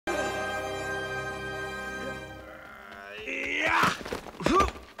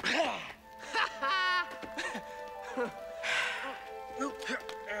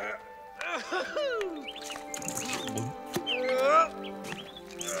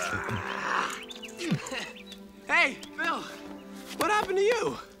happened to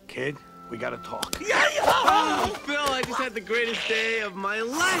you? Kid, we gotta talk. Oh, Phil, I just had the greatest day of my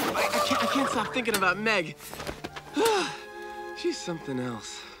life. I can't stop thinking about Meg. She's something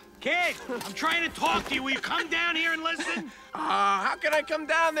else. Kid, I'm trying to talk to you. Will you come down here and listen? How can I come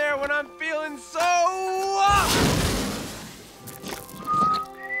down there when I'm feeling so...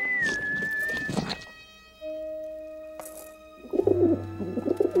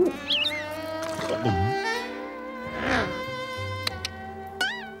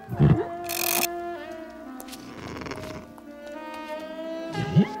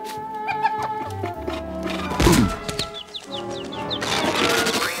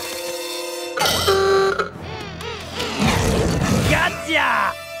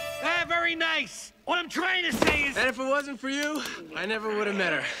 Very nice. What I'm trying to say is... And if it wasn't for you, I never would have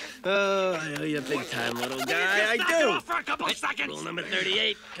met her. Oh, I owe you big time, little guy. I do. Off for a couple of seconds. Rule number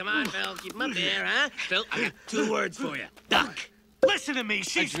 38. Come on, Phil. Keep him up there, huh? Phil, I got 2 words for you. Duck. Listen to me. A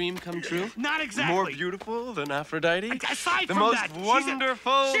She's... dream come true? Not exactly. More beautiful than Aphrodite? Aside the from most that,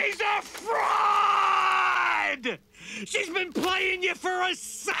 wonderful... She's a fraud! She's been playing you for a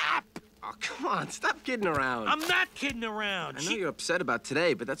sap! Oh, come on. Stop kidding around. I'm not kidding around. I know you're upset about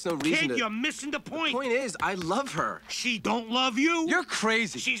today, but that's no reason Kid, to... you're missing the point. The point is, I love her. She don't love you. You're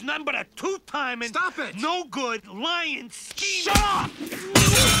crazy. She's nothing but a two-timing... Stop it! No good, lying, scheming... Shut up!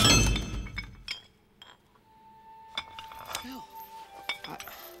 Phil.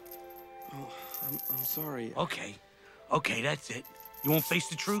 I'm sorry. Okay. Okay, that's it. You won't face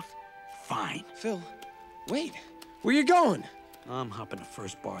the truth? Fine. Phil, wait. Where you going? I'm hopping the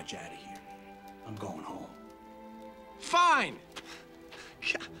first barge out of here. I'm going home. Fine.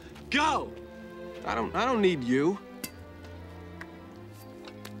 Go. I don't need you.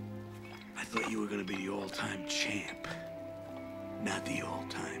 I thought you were gonna be the all-time champ, not the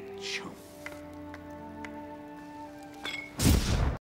all-time chump.